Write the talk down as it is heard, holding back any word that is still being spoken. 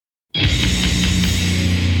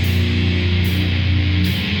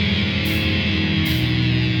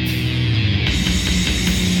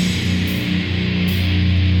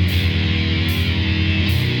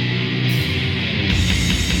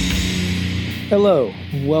Hello,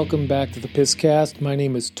 welcome back to the Pisscast. My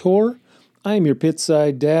name is Tor. I am your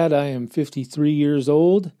pitside dad. I am 53 years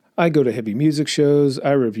old. I go to heavy music shows.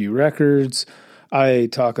 I review records. I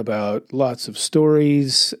talk about lots of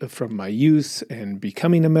stories from my youth and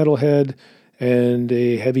becoming a metalhead and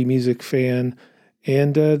a heavy music fan.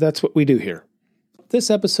 And that's what we do here. This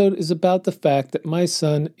episode is about the fact that my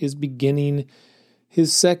son is beginning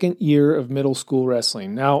his second year of middle school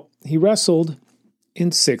wrestling. Now, he wrestled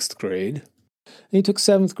in 6th grade. And he took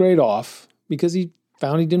 7th grade off because he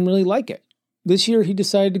found he didn't really like it. This year, he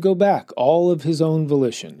decided to go back, all of his own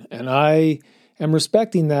volition. And I am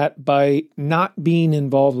respecting that by not being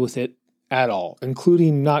involved with it at all,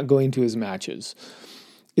 including not going to his matches.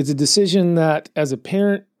 It's a decision that, as a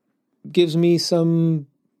parent, gives me some,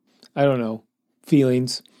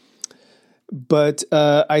 feelings. But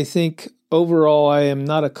I think overall, I am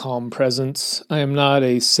not a calm presence. I am not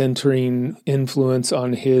a centering influence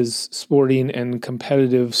on his sporting and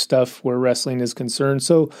competitive stuff where wrestling is concerned.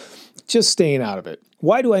 So just staying out of it.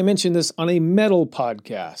 Why do I mention this on a metal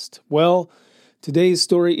podcast? Well, today's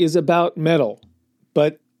story is about metal,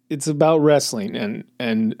 but it's about wrestling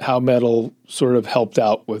and how metal sort of helped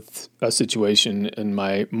out with a situation in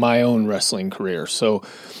my own wrestling career. So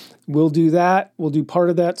we'll do that. We'll do part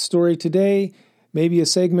of that story today, maybe a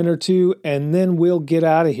segment or two, and then we'll get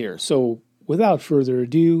out of here. So without further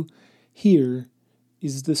ado, here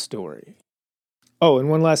is the story. Oh, and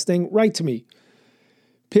one last thing, write to me.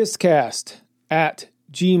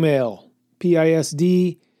 Pisscast@gmail,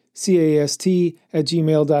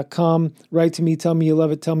 PISDCAST@gmail.com. Write to me, tell me you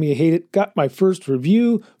love it, tell me you hate it. Got my first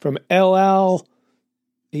review from LL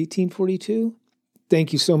 1842.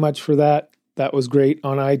 Thank you so much for that. That was great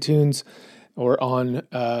on iTunes or on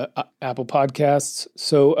Apple Podcasts.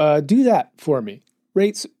 So do that for me.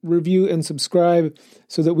 Rate, review, and subscribe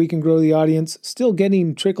so that we can grow the audience. Still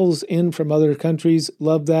getting trickles in from other countries.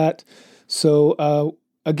 Love that. So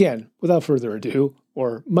again, without further ado,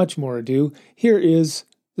 or much more ado, here is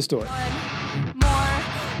the story. One more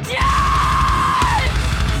day!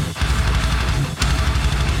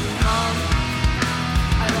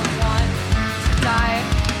 I don't want to die.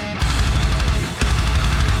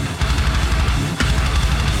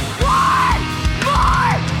 One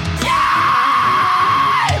more day!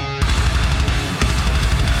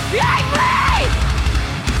 Behind me!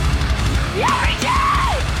 Every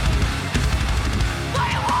day! But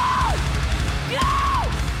it won't go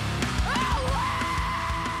away!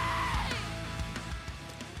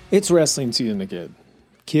 It's wrestling season again.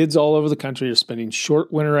 Kids all over the country are spending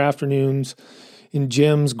short winter afternoons in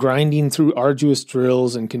gyms, grinding through arduous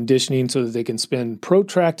drills and conditioning so that they can spend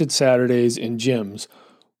protracted Saturdays in gyms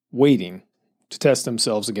waiting to test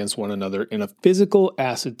themselves against one another in a physical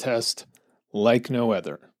acid test like no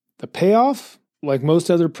other. The payoff, like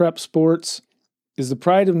most other prep sports, is the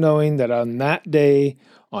pride of knowing that on that day,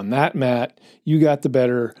 on that mat, you got the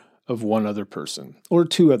better of one other person, or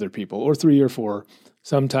two other people, or three or four,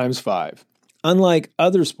 sometimes five. Unlike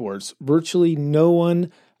other sports, virtually no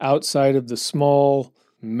one outside of the small,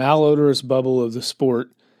 malodorous bubble of the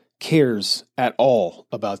sport cares at all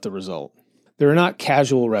about the result. There are not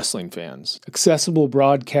casual wrestling fans. Accessible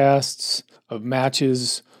broadcasts of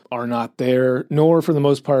matches are not there, nor for the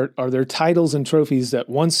most part are there titles and trophies that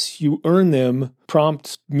once you earn them,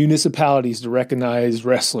 prompt municipalities to recognize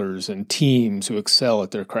wrestlers and teams who excel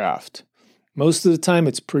at their craft. Most of the time,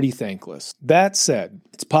 it's pretty thankless. That said,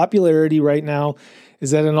 its popularity right now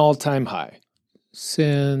is at an all-time high.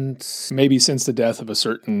 Since the death of a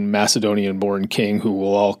certain Macedonian-born king who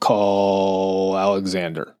we'll all call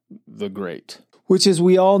Alexander the Great. Which, as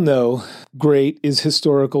we all know, great is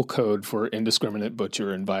historical code for indiscriminate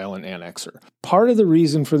butcher and violent annexer. Part of the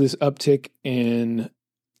reason for this uptick in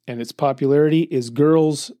its popularity is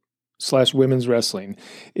girls/women's wrestling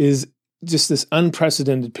is just this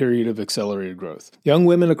unprecedented period of accelerated growth. Young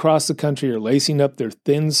women across the country are lacing up their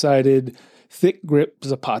thin-sided, thick-grip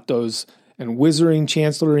zapatos and whizzing,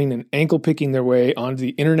 chancelloring, and ankle-picking their way onto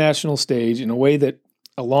the international stage in a way that,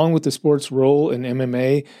 along with the sport's role in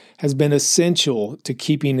MMA, has been essential to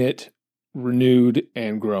keeping it renewed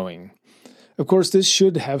and growing. Of course, this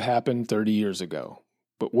should have happened 30 years ago.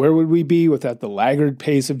 But where would we be without the laggard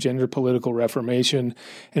pace of gender political reformation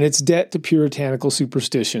and its debt to puritanical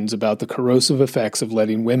superstitions about the corrosive effects of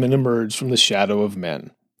letting women emerge from the shadow of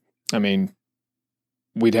men? I mean,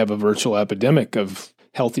 we'd have a virtual epidemic of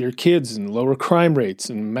healthier kids and lower crime rates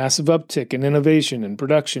and massive uptick in innovation and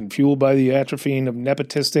production fueled by the atrophying of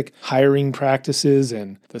nepotistic hiring practices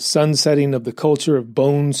and the sunsetting of the culture of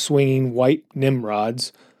bone-swinging white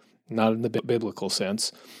Nimrods, not in the biblical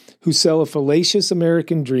sense, who sell a fallacious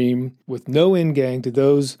American dream with no end gang to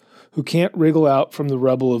those who can't wriggle out from the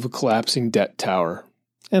rubble of a collapsing debt tower.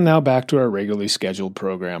 And now back to our regularly scheduled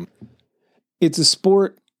program. It's a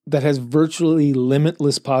sport that has virtually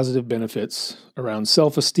limitless positive benefits around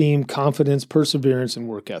self-esteem, confidence, perseverance, and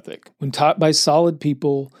work ethic. When taught by solid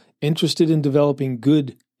people interested in developing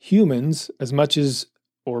good humans as much as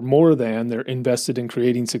or more than they're invested in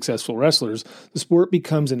creating successful wrestlers, the sport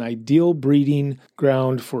becomes an ideal breeding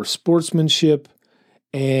ground for sportsmanship,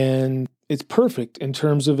 and it's perfect in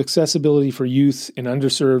terms of accessibility for youth in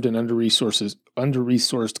underserved and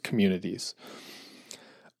under-resourced communities.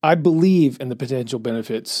 I believe in the potential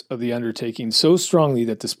benefits of the undertaking so strongly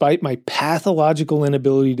that despite my pathological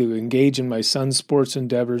inability to engage in my son's sports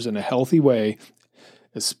endeavors in a healthy way,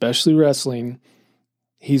 especially wrestling,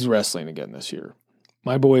 he's wrestling again this year.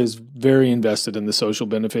 My boy is very invested in the social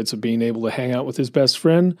benefits of being able to hang out with his best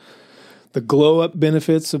friend, the glow-up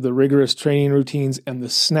benefits of the rigorous training routines, and the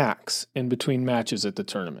snacks in between matches at the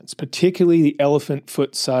tournaments, particularly the elephant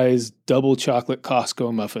foot-sized double chocolate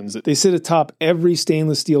Costco muffins. They sit atop every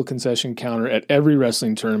stainless steel concession counter at every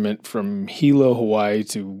wrestling tournament from Hilo, Hawaii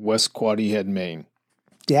to West Quoddy Head, Maine.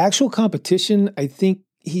 The actual competition, I think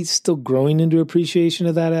he's still growing into appreciation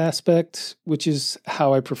of that aspect, which is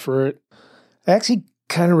how I prefer it. I actually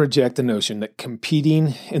kind of reject the notion that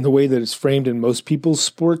competing in the way that it's framed in most people's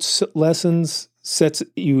sports lessons sets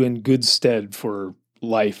you in good stead for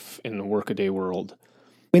life in the workaday world.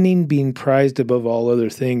 Winning, being prized above all other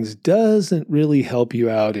things, doesn't really help you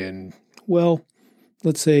out in, well,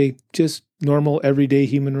 let's say just normal everyday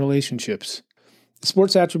human relationships. The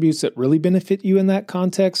sports attributes that really benefit you in that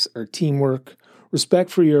context are teamwork, respect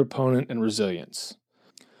for your opponent, and resilience.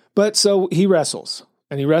 But so he wrestles.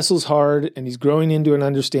 And he wrestles hard, and he's growing into an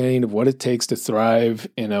understanding of what it takes to thrive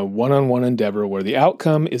in a one-on-one endeavor where the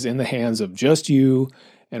outcome is in the hands of just you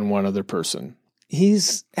and one other person.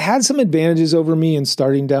 He's had some advantages over me in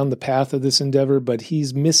starting down the path of this endeavor, but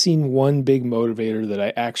he's missing one big motivator that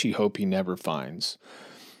I actually hope he never finds.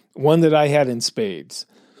 One that I had in spades.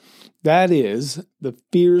 That is the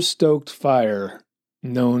fear-stoked fire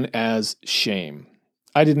known as shame.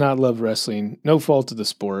 I did not love wrestling, no fault of the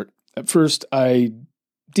sport. At first, I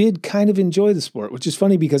did kind of enjoy the sport, which is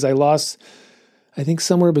funny because I lost, I think,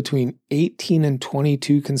 somewhere between 18 and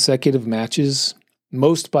 22 consecutive matches,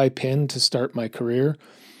 most by pin to start my career.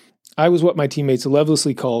 I was what my teammates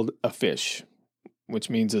lovelessly called a fish, which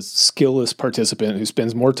means a skillless participant who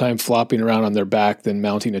spends more time flopping around on their back than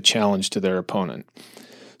mounting a challenge to their opponent.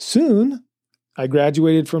 Soon, I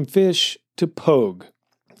graduated from fish to pogue.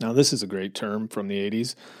 Now, this is a great term from the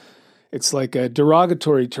 80s. It's like a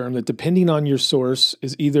derogatory term that, depending on your source,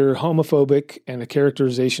 is either homophobic and a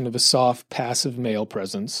characterization of a soft, passive male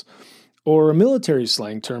presence, or a military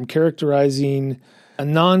slang term characterizing a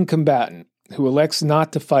non-combatant who elects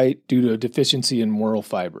not to fight due to a deficiency in moral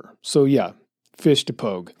fiber. So yeah, fish to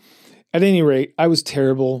pogue. At any rate, I was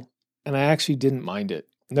terrible, and I actually didn't mind it.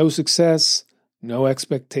 No success, no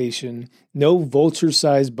expectation, no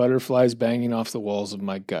vulture-sized butterflies banging off the walls of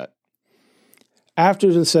my gut.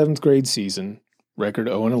 After the 7th grade season, record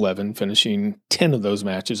 0-11, finishing 10 of those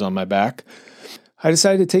matches on my back, I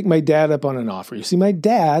decided to take my dad up on an offer. You see, my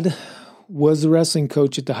dad was the wrestling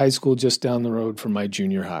coach at the high school just down the road from my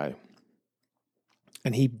junior high.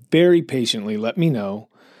 And he very patiently let me know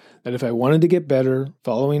that if I wanted to get better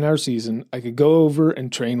following our season, I could go over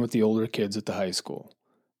and train with the older kids at the high school,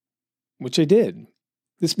 which I did.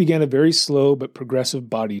 This began a very slow but progressive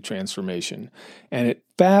body transformation, and it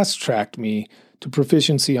fast-tracked me to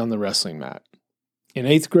proficiency on the wrestling mat. In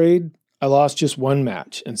 8th grade, I lost just one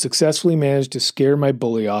match and successfully managed to scare my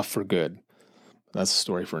bully off for good. That's a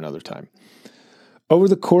story for another time. Over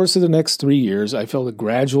the course of the next 3 years, I felt a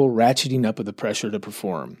gradual ratcheting up of the pressure to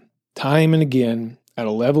perform, time and again, at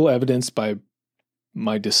a level evidenced by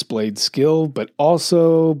my displayed skill, but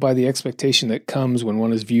also by the expectation that comes when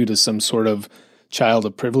one is viewed as some sort of child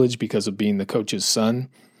of privilege because of being the coach's son.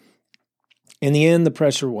 In the end, the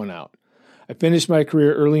pressure won out. I finished my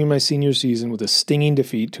career early in my senior season with a stinging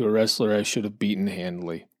defeat to a wrestler I should have beaten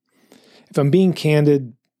handily. If I'm being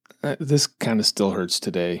candid, this kind of still hurts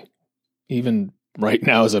today, even right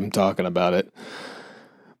now as I'm talking about it.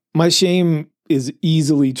 My shame is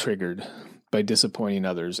easily triggered by disappointing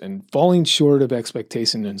others, and falling short of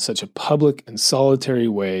expectation in such a public and solitary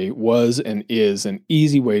way was and is an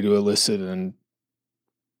easy way to elicit a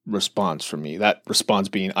response from me. That response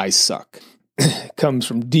being, I suck. Comes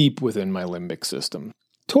from deep within my limbic system.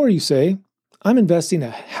 Tor, you say, I'm investing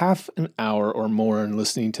a half an hour or more in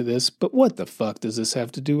listening to this, but what the fuck does this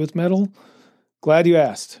have to do with metal? Glad you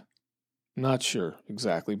asked. Not sure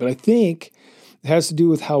exactly, but I think it has to do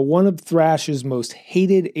with how one of thrash's most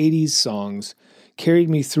hated 80s songs carried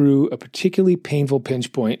me through a particularly painful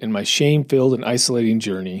pinch point in my shame-filled and isolating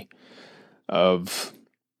journey of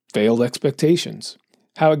failed expectations.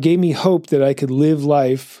 How it gave me hope that I could live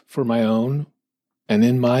life for my own and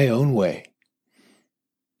in my own way.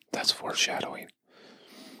 That's foreshadowing.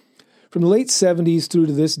 From the late 70s through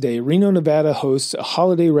to this day, Reno, Nevada hosts a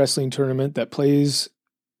holiday wrestling tournament that plays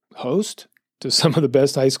host to some of the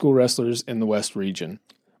best high school wrestlers in the West region.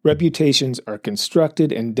 Reputations are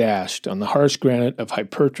constructed and dashed on the harsh granite of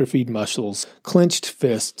hypertrophied muscles, clenched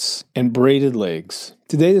fists, and braided legs.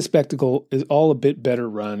 Today, the spectacle is all a bit better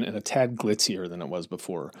run and a tad glitzier than it was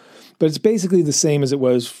before. But it's basically the same as it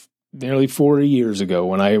was nearly 40 years ago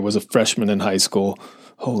when I was a freshman in high school.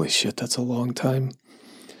 Holy shit, that's a long time.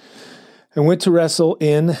 I went to wrestle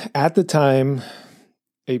in, at the time,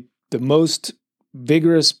 the most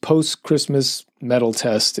vigorous post-Christmas metal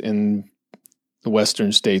test in the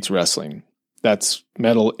Western States wrestling. That's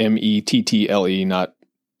metal, M-E-T-T-L-E, not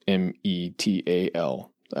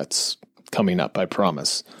M-E-T-A-L. That's coming up, I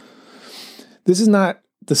promise. This is not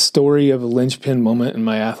the story of a linchpin moment in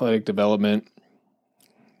my athletic development.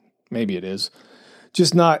 Maybe it is.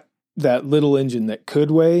 Just not that little engine that could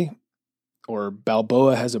weigh, or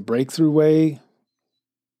Balboa has a breakthrough way,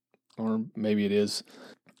 or maybe it is.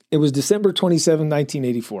 It was December 27,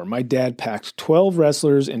 1984. My dad packed 12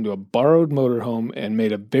 wrestlers into a borrowed motorhome and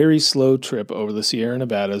made a very slow trip over the Sierra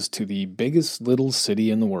Nevadas to the biggest little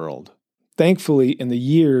city in the world. Thankfully, in the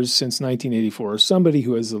years since 1984, somebody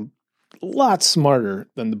who is a lot smarter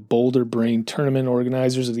than the boulder-brained tournament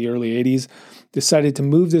organizers of the early 80s decided to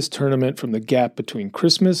move this tournament from the gap between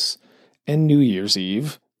Christmas and New Year's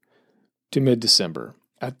Eve to mid-December.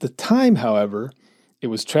 At the time, however, it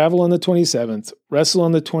was travel on the 27th, wrestle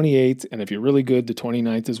on the 28th, and if you're really good, the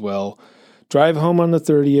 29th as well. Drive home on the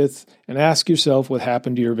 30th, and ask yourself what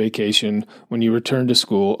happened to your vacation when you returned to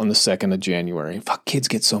school on the 2nd of January. Fuck, kids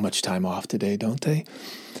get so much time off today, don't they?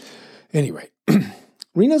 Anyway,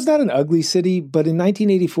 Reno's not an ugly city, but in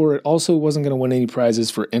 1984, it also wasn't going to win any prizes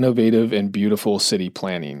for innovative and beautiful city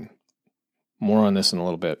planning. More on this in a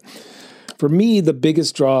little bit. For me, the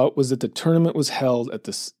biggest draw was that the tournament was held at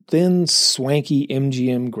the thin, swanky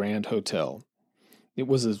MGM Grand Hotel. It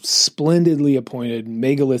was a splendidly appointed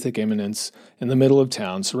megalithic eminence in the middle of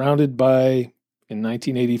town, surrounded by, in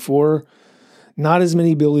 1984, not as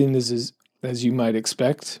many buildings as you might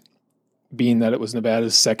expect, being that it was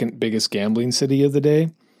Nevada's second biggest gambling city of the day.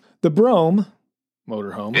 The Brome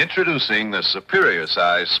motorhome. Introducing the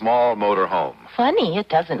superior-sized small motorhome. Funny, it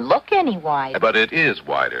doesn't look any wider. But it is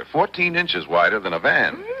wider, 14 inches wider than a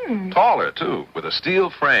van. Taller, too, with a steel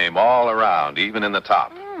frame all around, even in the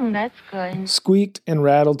top. That's good. Squeaked and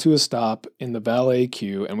rattled to a stop in the valet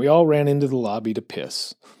queue, and we all ran into the lobby to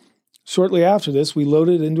piss. Shortly after this, we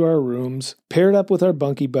loaded into our rooms, paired up with our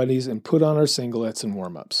bunkie buddies, and put on our singlets and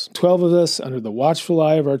warm-ups. 12 of us, under the watchful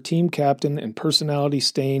eye of our team captain and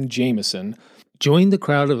personality-stained Jameson, joined the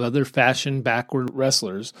crowd of other fashion-backward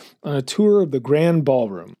wrestlers on a tour of the Grand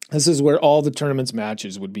Ballroom. This is where all the tournament's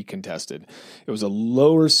matches would be contested. It was a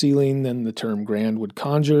lower ceiling than the term grand would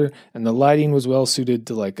conjure, and the lighting was well suited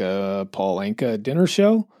to like a Paul Anka dinner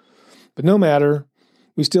show. But no matter,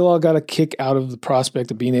 we still all got a kick out of the prospect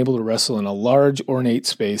of being able to wrestle in a large, ornate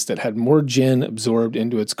space that had more gin absorbed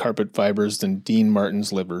into its carpet fibers than Dean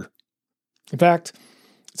Martin's liver. In fact,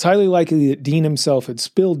 it's highly likely that Dean himself had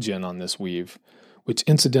spilled gin on this weave, which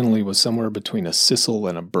incidentally was somewhere between a Sicil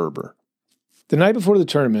and a Berber. The night before the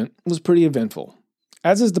tournament was pretty eventful.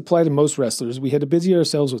 As is the plight of most wrestlers, we had to busy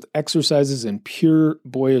ourselves with exercises and pure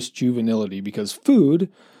boyish juvenility because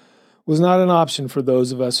food was not an option for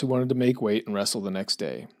those of us who wanted to make weight and wrestle the next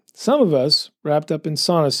day. Some of us wrapped up in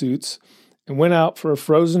sauna suits and went out for a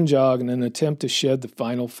frozen jog in an attempt to shed the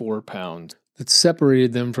final 4 pounds that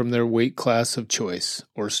separated them from their weight class of choice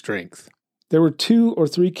or strength. There were 2 or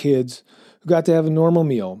 3 kids who got to have a normal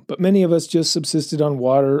meal, but many of us just subsisted on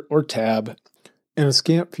water or tab and a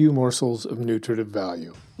scant few morsels of nutritive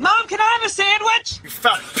value. Mom, can I have a sandwich? You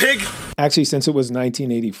fat pig! Actually, since it was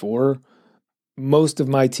 1984, most of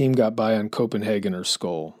my team got by on Copenhagen or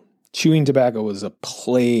Skull. Chewing tobacco was a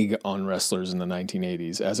plague on wrestlers in the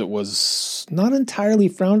 1980s, as it was not entirely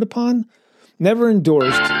frowned upon, never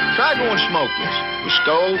endorsed. Try going smokeless with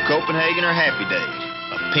Skull, Copenhagen, or Happy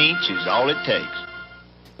Days. A pinch is all it takes.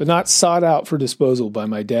 But not sought out for disposal by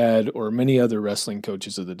my dad or many other wrestling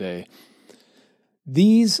coaches of the day.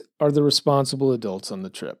 These are the responsible adults on the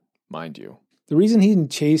trip, mind you. The reason he didn't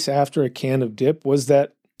chase after a can of dip was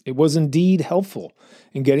that it was indeed helpful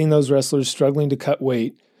in getting those wrestlers struggling to cut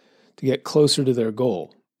weight to get closer to their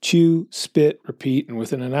goal. Chew, spit, repeat, and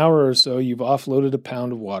within an hour or so, you've offloaded a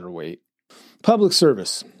pound of water weight. Public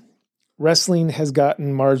service. Wrestling has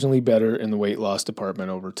gotten marginally better in the weight loss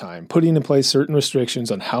department over time, putting in place certain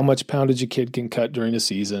restrictions on how much poundage a kid can cut during a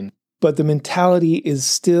season. But the mentality is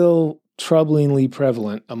still troublingly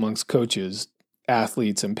prevalent amongst coaches,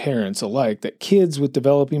 athletes, and parents alike that kids with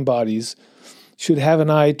developing bodies should have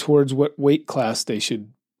an eye towards what weight class they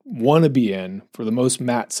should want to be in for the most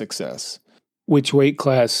mat success. Which weight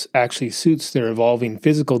class actually suits their evolving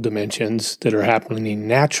physical dimensions that are happening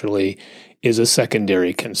naturally is a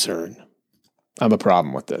secondary concern. I have a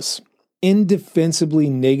problem with this. Indefensibly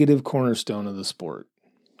negative cornerstone of the sport.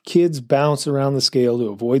 Kids bounce around the scale to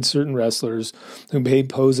avoid certain wrestlers who may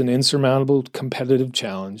pose an insurmountable competitive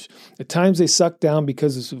challenge. At times they suck down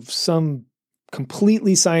because of some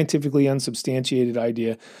completely scientifically unsubstantiated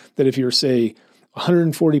idea that if you're, say,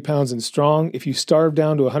 140 pounds and strong, if you starve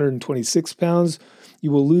down to 126 pounds, you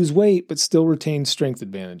will lose weight but still retain strength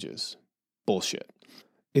advantages. Bullshit.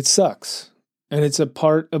 It sucks. And it's a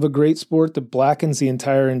part of a great sport that blackens the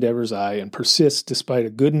entire endeavor's eye and persists despite a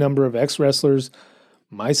good number of ex-wrestlers,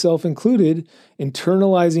 myself included,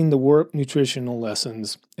 internalizing the warped nutritional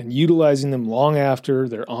lessons and utilizing them long after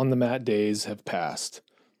their on-the-mat days have passed.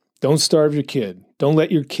 Don't starve your kid. Don't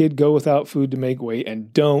let your kid go without food to make weight,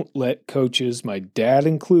 and don't let coaches, my dad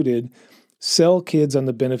included, sell kids on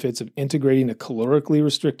the benefits of integrating a calorically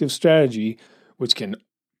restrictive strategy, which can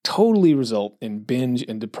totally result in binge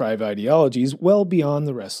and deprive ideologies well beyond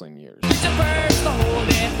the wrestling years.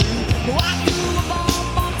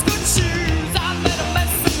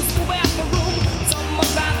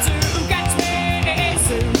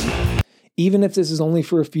 Even if this is only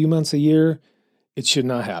for a few months a year, it should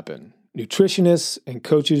not happen. Nutritionists and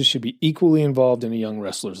coaches should be equally involved in a young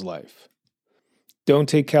wrestler's life. Don't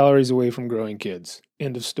take calories away from growing kids.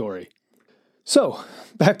 End of story. So,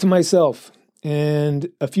 back to myself and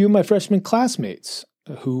a few of my freshman classmates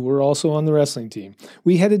who were also on the wrestling team.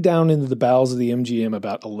 We headed down into the bowels of the MGM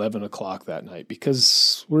about 11 o'clock that night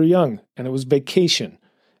because we're young and it was vacation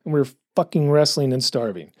and we were fucking wrestling and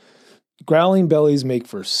starving. Growling bellies make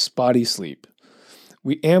for spotty sleep.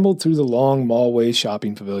 We ambled through the long mallway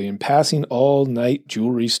shopping pavilion, passing all-night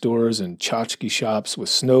jewelry stores and tchotchke shops with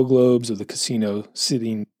snow globes of the casino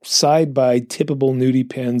sitting side by tippable nudie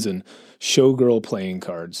pens and showgirl playing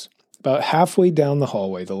cards. About halfway down the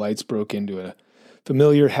hallway, the lights broke into a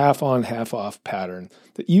familiar half-on, half-off pattern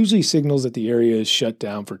that usually signals that the area is shut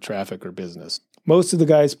down for traffic or business. Most of the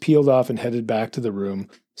guys peeled off and headed back to the room,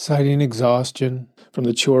 citing exhaustion from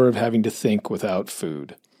the chore of having to think without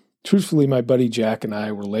food. Truthfully, my buddy Jack and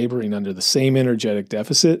I were laboring under the same energetic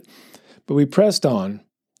deficit, but we pressed on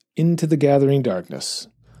into the gathering darkness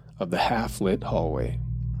of the half-lit hallway.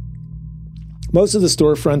 Most of the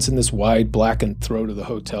storefronts in this wide, blackened throat of the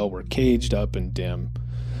hotel were caged up and dim,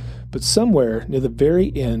 but somewhere near the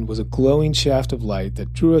very end was a glowing shaft of light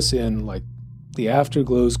that drew us in like the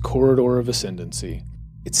afterglow's corridor of ascendancy.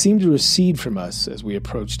 It seemed to recede from us as we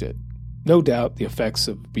approached it. No doubt the effects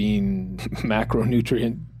of being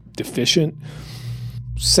macronutrient deficient,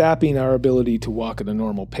 sapping our ability to walk at a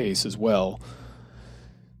normal pace as well.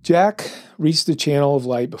 Jack reached the channel of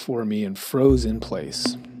light before me and froze in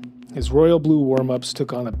place. His royal blue warm-ups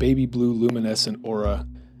took on a baby blue luminescent aura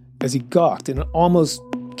as he gawked in an almost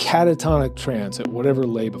catatonic trance at whatever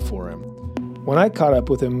lay before him. When I caught up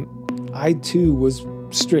with him, I too was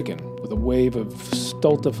stricken with a wave of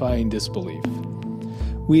stultifying disbelief.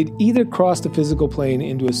 We had either crossed the physical plane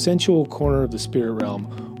into a sensual corner of the spirit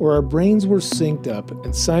realm, or our brains were synced up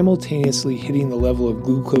and simultaneously hitting the level of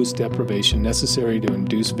glucose deprivation necessary to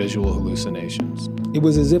induce visual hallucinations. It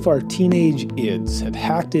was as if our teenage ids had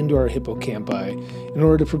hacked into our hippocampi in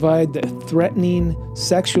order to provide the threatening,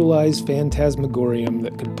 sexualized phantasmagorium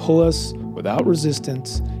that could pull us, without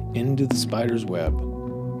resistance, into the spider's web.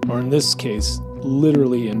 Or in this case,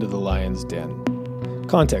 literally into the lion's den.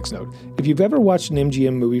 Context note, if you've ever watched an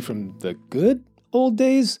MGM movie from the good old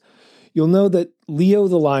days, you'll know that Leo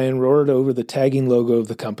the Lion roared over the tagging logo of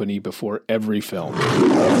the company before every film.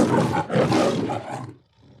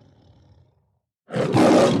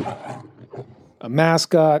 A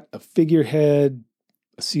mascot, a figurehead,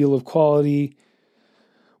 a seal of quality.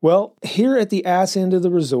 Well, here at the ass end of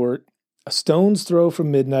the resort, a stone's throw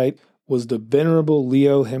from midnight, was the venerable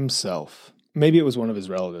Leo himself. Maybe it was one of his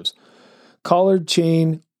relatives. Collared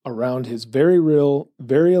chain around his very real,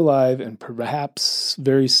 very alive, and perhaps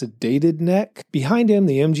very sedated neck. Behind him,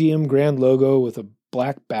 the MGM Grand logo with a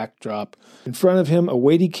black backdrop. In front of him, a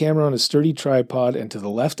weighty camera on a sturdy tripod. And to the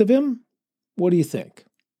left of him, what do you think?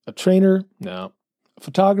 A trainer? No. A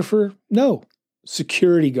photographer? No.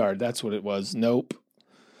 Security guard, that's what it was. Nope.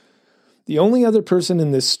 The only other person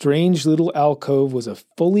in this strange little alcove was a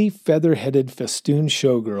fully feather-headed festoon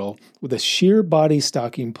showgirl with a sheer body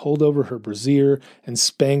stocking pulled over her brassiere and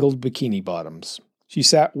spangled bikini bottoms. She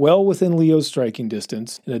sat well within Leo's striking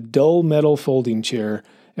distance in a dull metal folding chair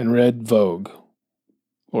and read Vogue,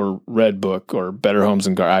 or Red Book, or Better Homes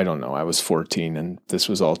and I don't know. I was 14, and this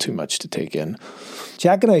was all too much to take in.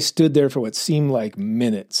 Jack and I stood there for what seemed like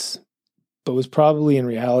minutes, but was probably in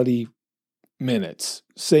reality minutes,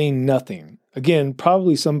 saying nothing. Again,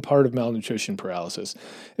 probably some part of malnutrition paralysis.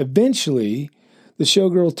 Eventually, the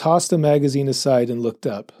showgirl tossed the magazine aside and looked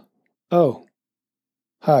up. "Oh,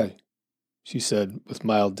 hi," she said with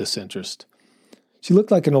mild disinterest. She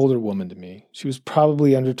looked like an older woman to me. She was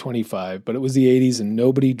probably under 25, but it was the 80s and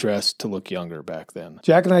nobody dressed to look younger back then.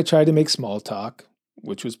 Jack and I tried to make small talk,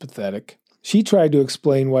 which was pathetic. She tried to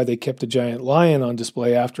explain why they kept a giant lion on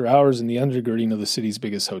display after hours in the undergirding of the city's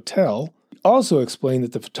biggest hotel. She also explained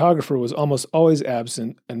that the photographer was almost always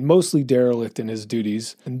absent and mostly derelict in his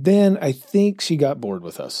duties. And then I think she got bored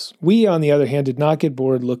with us. We, on the other hand, did not get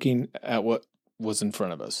bored looking at what was in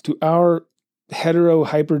front of us. To our hetero,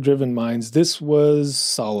 hyper-driven minds, this was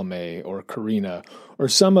Salome or Karina or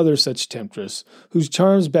some other such temptress whose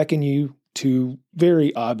charms beckon you to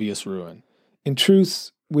very obvious ruin. In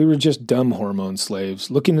truth, we were just dumb hormone slaves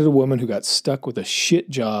looking at a woman who got stuck with a shit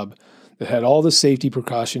job that had all the safety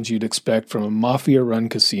precautions you'd expect from a mafia-run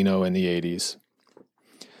casino in the 80s.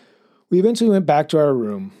 We eventually went back to our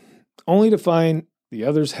room, only to find the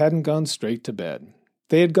others hadn't gone straight to bed.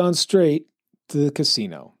 They had gone straight to the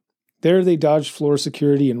casino. There they dodged floor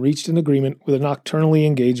security and reached an agreement with a nocturnally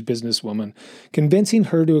engaged businesswoman, convincing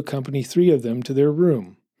her to accompany 3 of them to their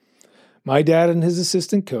room. My dad and his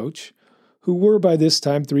assistant coach, who were by this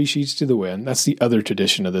time 3 sheets to the wind, that's the other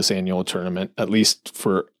tradition of this annual tournament, at least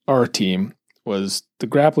for our team, was the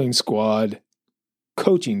grappling squad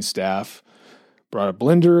coaching staff brought a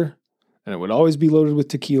blender, and it would always be loaded with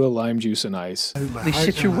tequila, lime juice, and ice. Holy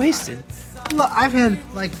shit, you're wasted. Look, I've had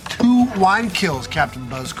like 2 wine kills, Captain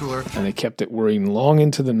Buzzcooler. And they kept it whirring long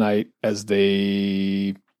into the night as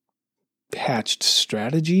they hatched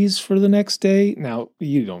strategies for the next day. Now,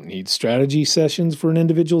 you don't need strategy sessions for an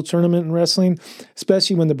individual tournament in wrestling,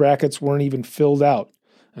 especially when the brackets weren't even filled out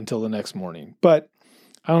until the next morning. But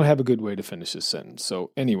I don't have a good way to finish this sentence.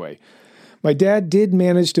 So anyway, my dad did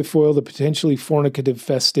manage to foil the potentially fornicative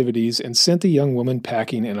festivities and sent the young woman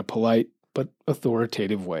packing in a polite but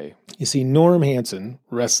authoritative way. You see, Norm Hansen,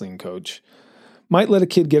 wrestling coach, might let a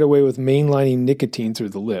kid get away with mainlining nicotine through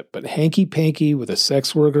the lip, but hanky-panky with a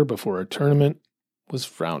sex worker before a tournament was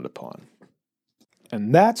frowned upon.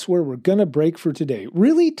 And that's where we're going to break for today.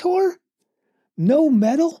 Really, Tor? No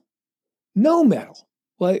metal? No metal.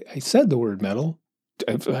 Well, I said the word metal.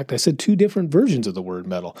 In fact, I said 2 different versions of the word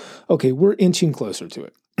metal. Okay, we're inching closer to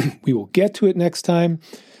it. We will get to it next time,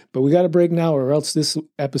 but we got to break now or else this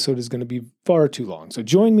episode is going to be far too long. So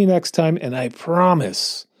join me next time, and I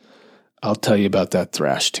promise I'll tell you about that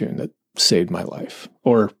thrash tune that saved my life,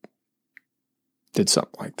 or did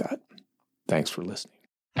something like that. Thanks for listening.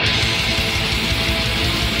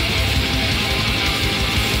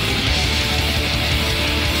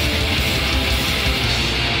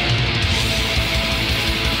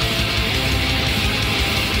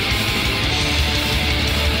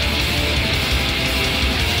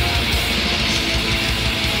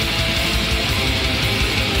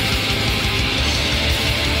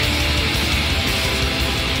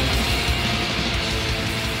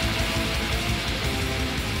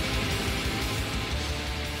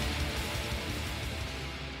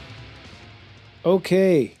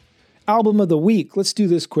 Okay, album of the week. Let's do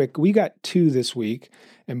this quick. We got 2 this week,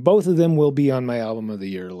 and both of them will be on my album of the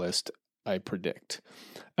year list, I predict.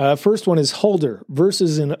 First one is Hulder,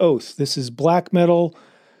 Verses in Oath. This is black metal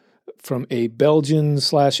from a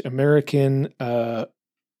Belgian/American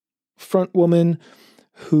frontwoman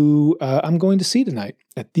who I'm going to see tonight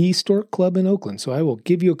at the Stork Club in Oakland. So I will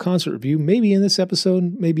give you a concert review, maybe in this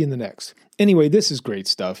episode, maybe in the next. Anyway, this is great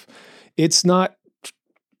stuff. It's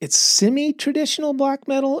semi-traditional black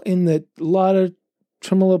metal in that a lot of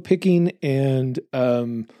tremolo picking and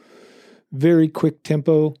very quick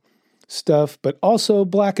tempo stuff, but also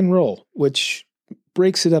black and roll, which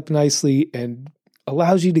breaks it up nicely and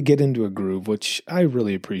allows you to get into a groove, which I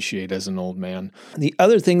really appreciate as an old man. The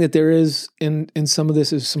other thing that there is in some of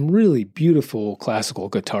this is some really beautiful classical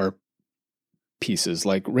guitar pieces,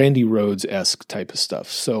 like Randy Rhoads-esque type of stuff.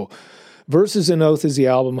 So Verses in Oath is the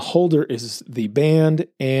album, Hulder is the band,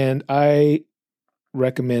 and I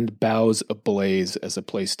recommend Boughs Ablaze as a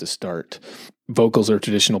place to start. Vocals are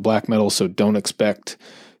traditional black metal, so don't expect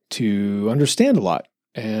to understand a lot,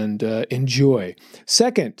 and enjoy.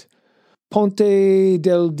 Second, Ponte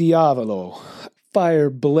del Diavolo, Fire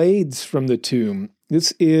Blades from the Tomb.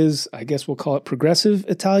 This is, I guess we'll call it progressive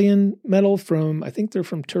Italian metal from, I think they're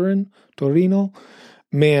from Torino.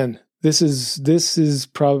 Man, this is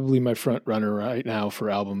probably my front runner right now for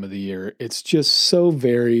album of the year. It's just so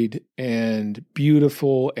varied and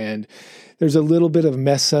beautiful, and there's a little bit of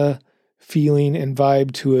mesa feeling and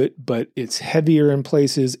vibe to it, but it's heavier in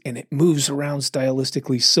places and it moves around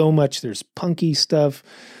stylistically so much. There's punky stuff,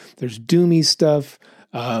 there's doomy stuff.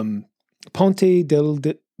 Ponte del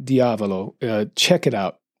Diavolo, check it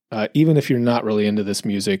out. Even if you're not really into this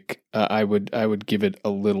music, I would give it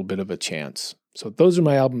a little bit of a chance. So those are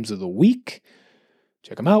my albums of the week.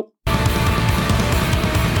 Check them out.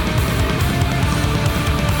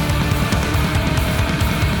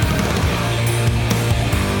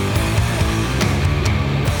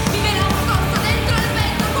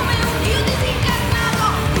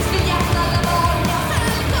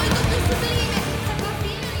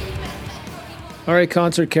 All right,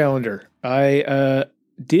 concert calendar. I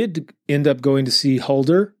did end up going to see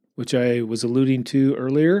Hulder, which I was alluding to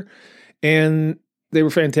earlier, and they were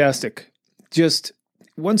fantastic. Just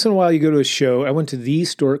once in a while you go to a show. I went to the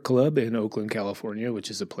Stork Club in Oakland, California,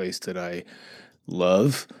 which is a place that I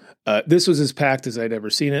love. This was as packed as I'd ever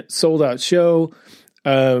seen it. Sold out show.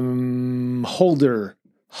 Hulder,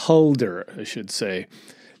 I should say.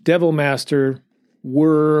 Devil Master,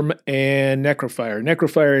 Worm, and Necrofire.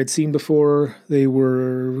 Necrofire I'd seen before. It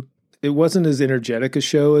wasn't as energetic a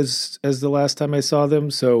show as the last time I saw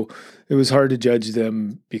them, so it was hard to judge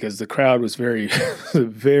them because the crowd was very,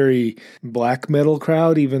 very black metal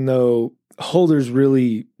crowd, even though Hulder's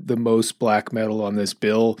really the most black metal on this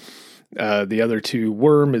bill. The other two,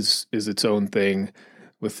 Worm is its own thing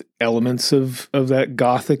with elements of that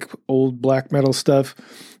gothic old black metal stuff.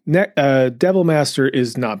 Devil Master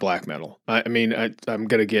is not black metal. I mean, I'm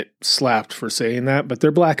going to get slapped for saying that, but they're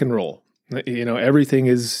black and roll. You know, everything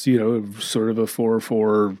is, sort of a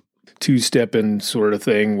 4/4 two-stepping sort of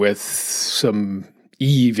thing with some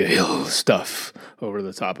evil stuff over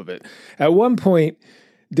the top of it. At one point,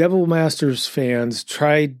 Devil Master's fans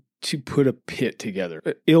tried to put a pit together,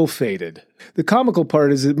 ill-fated. The comical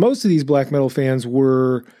part is that most of these black metal fans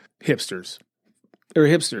were hipsters.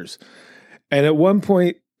 And at one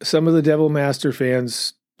point, some of the Devil Master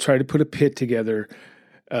fans tried to put a pit together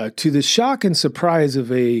to the shock and surprise of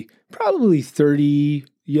a probably early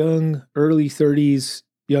 30s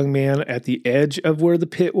young man at the edge of where the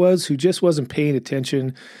pit was who just wasn't paying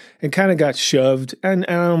attention and kind of got shoved. And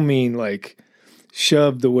I don't mean like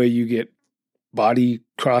shoved the way you get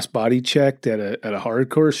cross body checked at a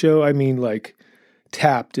hardcore show. I mean like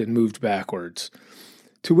tapped and moved backwards.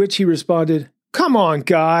 To which he responded, "Come on,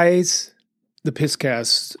 guys." The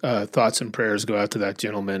Pisscast thoughts and prayers go out to that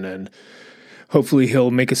gentleman, and hopefully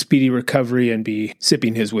he'll make a speedy recovery and be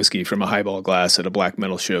sipping his whiskey from a highball glass at a black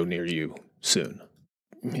metal show near you soon.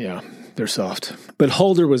 Yeah, they're soft. But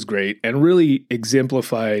Hulder was great and really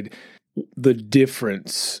exemplified the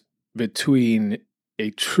difference between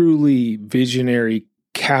a truly visionary,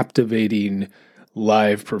 captivating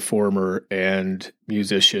live performer and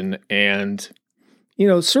musician and,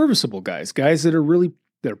 serviceable guys that are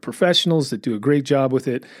they're professionals that do a great job with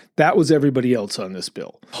it. That was everybody else on this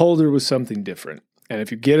bill. Hulder was something different. And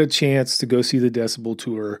if you get a chance to go see the Decibel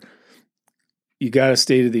Tour, you got to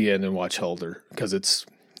stay to the end and watch Hulder because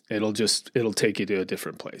it'll take you to a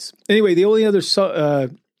different place. Anyway, the only other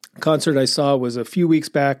concert I saw was a few weeks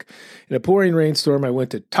back in a pouring rainstorm. I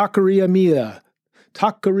went to Taqueria Mila.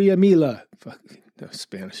 Fuck,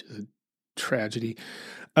 Spanish is a tragedy.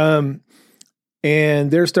 And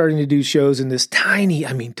they're starting to do shows in this tiny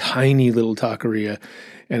little taqueria.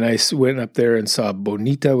 And I went up there and saw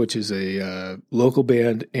Bonita, which is a local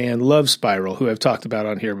band, and Love Spiral, who I've talked about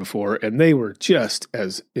on here before. And they were just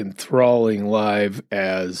as enthralling live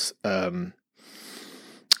as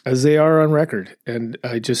they are on record. And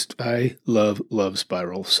I love Love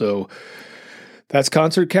Spiral. So that's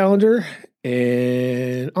concert calendar.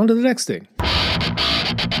 And on to the next thing.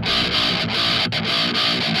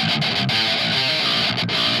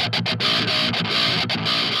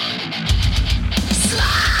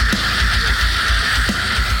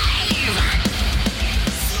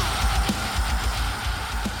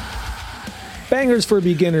 Bangers for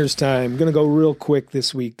beginners time. I'm going to go real quick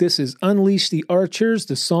this week. This is Unleash the Archers.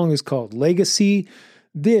 The song is called Legacy.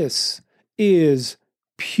 This is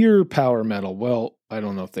pure power metal. Well, I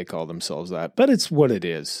don't know if they call themselves that, but it's what it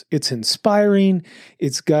is. It's inspiring.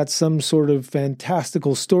 It's got some sort of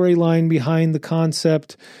fantastical storyline behind the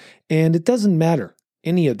concept, and it doesn't matter,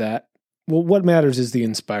 any of that. Well, what matters is the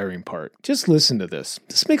inspiring part. Just listen to this.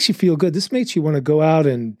 This makes you feel good. This makes you want to go out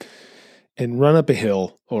and and run up a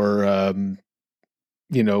hill, or,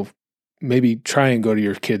 maybe try and go to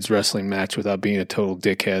your kid's wrestling match without being a total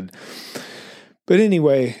dickhead. But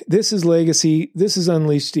anyway, this is Legacy. This is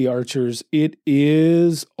Unleash the Archers. It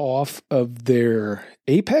is off of their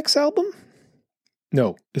Apex album?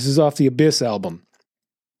 No, this is off the Abyss album.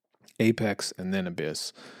 Apex and then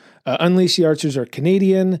Abyss. Unleash the Archers are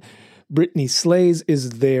Canadian. Brittany Slays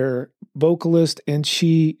is their vocalist, and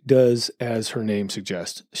she does as her name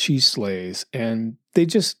suggests. She slays, and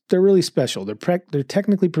they're really special. They're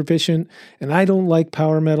technically proficient, and I don't like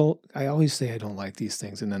power metal. I always say I don't like these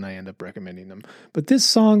things, and then I end up recommending them. But this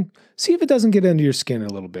song, see if it doesn't get under your skin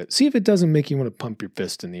a little bit. See if it doesn't make you want to pump your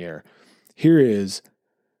fist in the air. Here is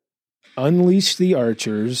Unleash the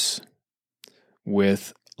Archers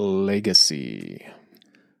with Legacy.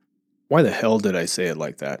 Why the hell did I say it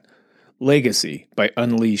like that? Legacy by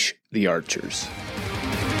Unleash the Archers.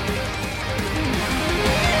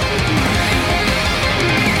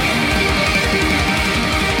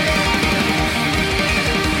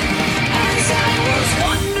 As I was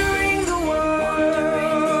wandering the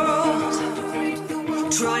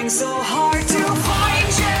world, trying so hard to find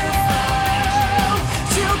you,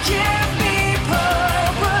 to give me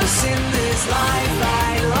purpose in this life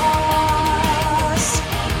I lost.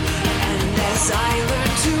 And as I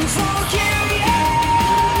learned to forgive you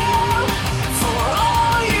for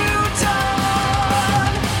all you've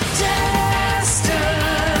done,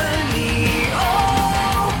 destiny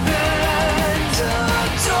opened a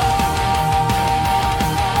door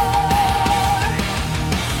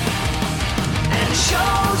and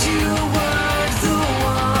showed you were the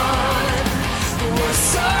one we're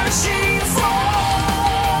searching for.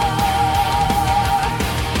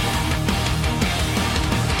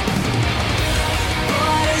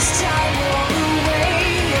 But as time wore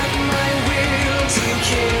away and my will to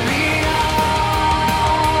carry on,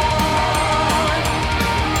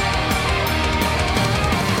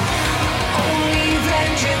 only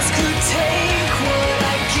vengeance could take what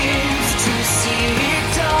I give to see it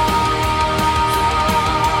done.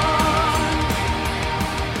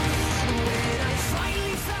 When I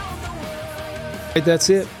finally found the word. Right, that's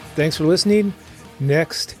it. Thanks for listening.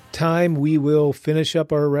 Next time we will finish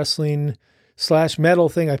up our wrestling / metal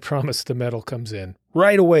thing. I promise the metal comes in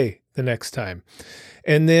right away the next time.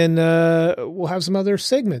 And then we'll have some other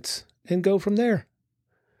segments and go from there.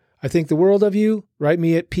 I think the world of you. Write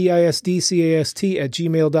me at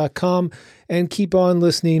pisdcast@gmail.com and keep on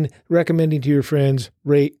listening, recommending to your friends,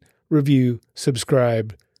 rate, review,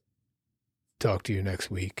 subscribe. Talk to you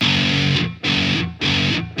next week.